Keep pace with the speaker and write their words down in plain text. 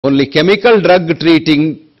only chemical drug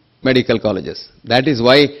treating medical colleges. That is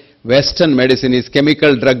why Western medicine is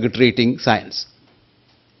chemical drug treating science.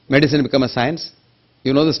 Medicine become a science.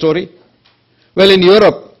 You know the story? Well, in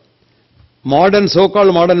Europe,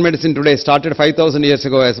 so-called modern medicine today started 5,000 years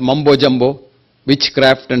ago as mumbo-jumbo,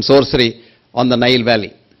 witchcraft and sorcery on the Nile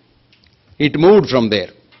Valley. It moved from there,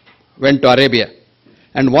 went to Arabia.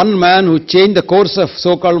 And one man who changed the course of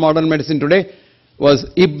so-called modern medicine today was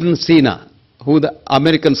Ibn Sina, who the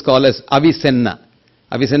Americans call as Avicenna.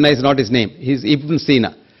 Avicenna is not his name, he is Ibn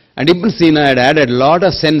Sina. And Ibn Sina had added a lot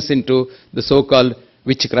of sense into the so-called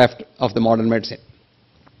witchcraft of the modern medicine.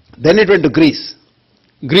 Then it went to Greece.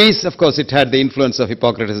 Greece, of course, it had the influence of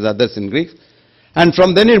Hippocrates and others in Greece. And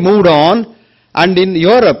from then it moved on. And in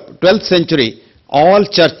Europe, 12th century, all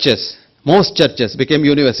churches, most churches became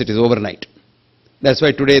universities overnight. That's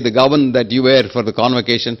why today the gown that you wear for the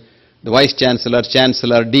convocation, the vice chancellor,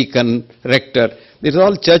 chancellor, deacon, rector, these are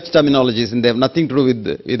all church terminologies and they have nothing to do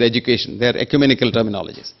with education. They are ecumenical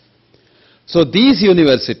terminologies. So these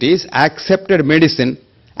universities accepted medicine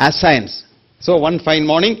as science. So one fine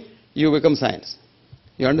morning, you become science.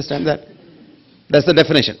 You understand that? That's the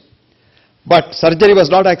definition. But surgery was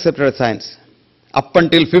not accepted as science. Up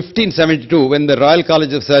until 1572, when the Royal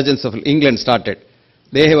College of Surgeons of England started,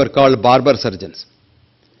 they were called barber surgeons.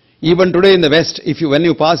 Even today in the West, when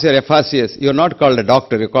you pass your FRCS, you're not called a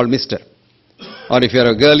doctor, you're called Mr. Or if you're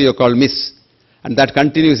a girl, you're called Miss. And that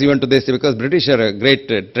continues even to this day because British are a great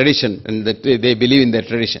tradition and they believe in their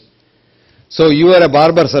tradition. So you are a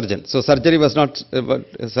barber surgeon. So surgery was not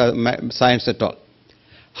science at all.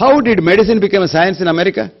 How did medicine become a science in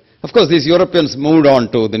America? Of course, these Europeans moved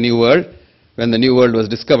on to the New World when the New World was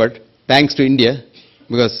discovered, thanks to India,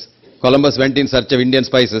 because Columbus went in search of Indian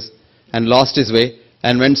spices and lost his way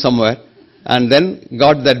and went somewhere and then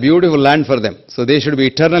got that beautiful land for them. So they should be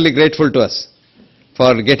eternally grateful to us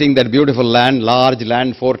for getting that beautiful land, large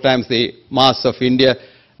land, 4 times the mass of India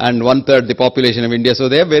and 1/3 the population of India. So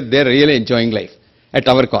they're really enjoying life at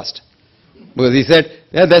our cost. Because he said,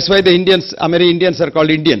 yeah, that's why the Indians, Indians are called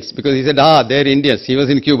Indians. Because he said, they're Indians. He was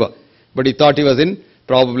in Cuba. But he thought he was in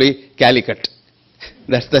probably Calicut.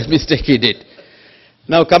 That's the mistake he did.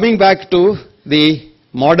 Now coming back to the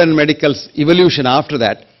modern medical's evolution after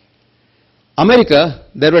that, America,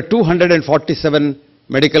 there were 247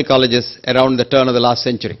 medical colleges around the turn of the last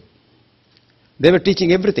century. They were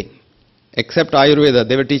teaching everything. Except Ayurveda,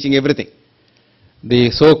 they were teaching everything.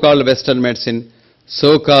 The so-called Western medicine,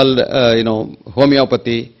 so-called,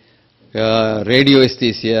 homeopathy,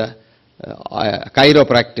 radioanesthesia,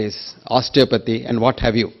 chiropractic, osteopathy, and what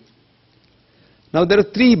have you. Now, there are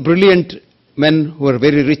 3 brilliant men who were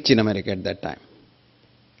very rich in America at that time.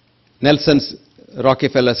 Nelson's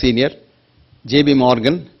Rockefeller Sr., J.B.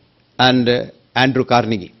 Morgan, and Andrew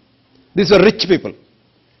Carnegie. These were rich people.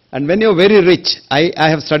 And when you're very rich, I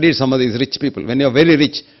have studied some of these rich people. When you're very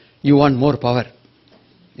rich, you want more power.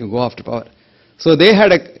 You go after power. So they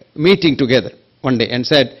had a meeting together one day and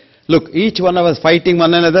said, look, each one of us fighting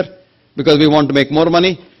one another because we want to make more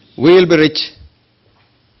money. We will be rich,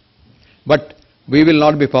 but we will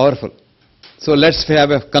not be powerful. So let's have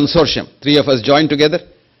a consortium. 3 of us join together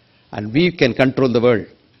and we can control the world.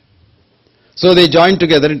 So they joined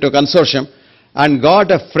together into a consortium and got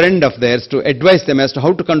a friend of theirs to advise them as to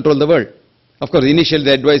how to control the world. Of course, initially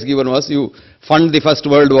the advice given was, you fund the First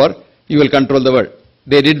World War, you will control the world.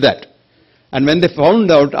 They did that. And when they found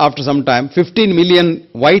out after some time, 15 million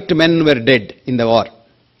white men were dead in the war.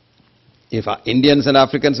 If Indians and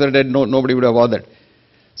Africans were dead, nobody would have bothered.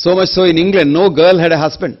 So much so in England, no girl had a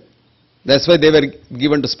husband. That's why they were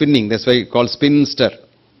given to spinning. That's why it's called spinster.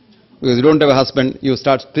 Because you don't have a husband, you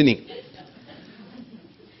start spinning.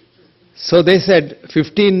 So they said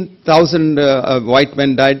 15,000 white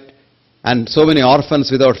men died and so many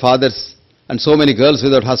orphans without fathers and so many girls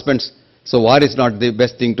without husbands. So war is not the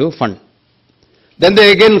best thing to fund. Then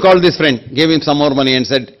they again called this friend, gave him some more money and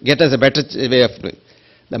said, get us a better way of doing.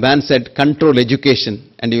 The man said, control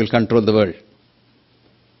education and you will control the world.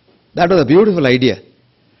 That was a beautiful idea.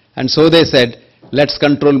 And so they said, let's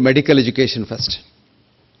control medical education first.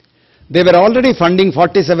 They were already funding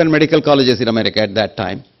 47 medical colleges in America at that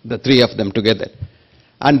time, the 3 of them together.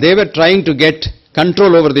 And they were trying to get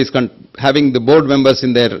control over these, having the board members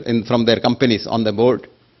from their companies on the board.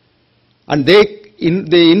 And they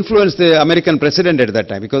influenced the American president at that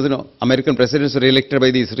time, because American presidents were elected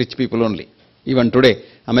by these rich people only. Even today,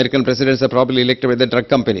 American presidents are probably elected by the drug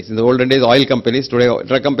companies. In the olden days, oil companies. Today,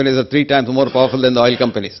 drug companies are 3 times more powerful than the oil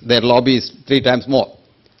companies. Their lobby is 3 times more.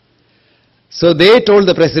 So they told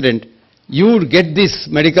the president, you get these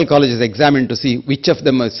medical colleges examined to see which of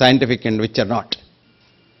them are scientific and which are not.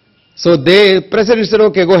 So the president said,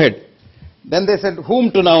 okay, go ahead. Then they said,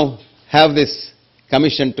 whom to now have this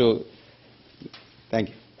commission to, thank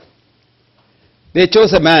you. They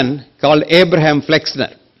chose a man called Abraham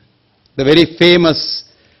Flexner, the very famous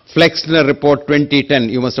Flexner Report 2010,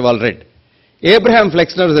 you must have all read. Abraham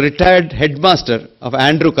Flexner was a retired headmaster of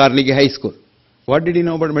Andrew Carnegie High School. What did he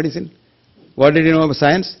know about medicine? What did he know about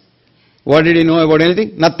science? What did he know about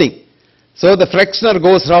anything? Nothing. So the Flexner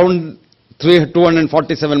goes around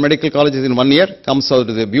 247 medical colleges in 1 year, comes out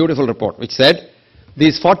with a beautiful report which said,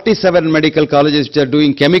 these 47 medical colleges which are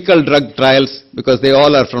doing chemical drug trials, because they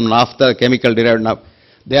all are from naphtha, chemical derived naphtha,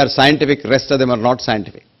 they are scientific, rest of them are not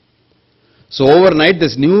scientific. So overnight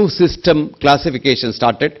this new system classification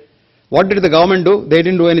started. What did the government do? They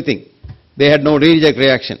didn't do anything. They had no knee-jerk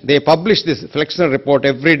reaction. They published this Flexner report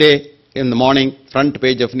every day in the morning, front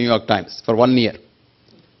page of New York Times for 1 year.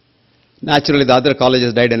 Naturally, the other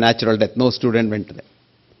colleges died a natural death. No student went to them.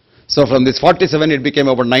 So from this 47, it became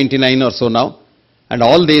about 99 or so now. And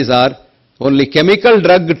all these are only chemical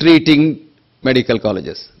drug treating medical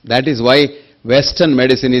colleges. That is why Western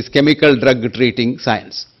medicine is chemical drug treating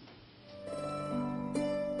science.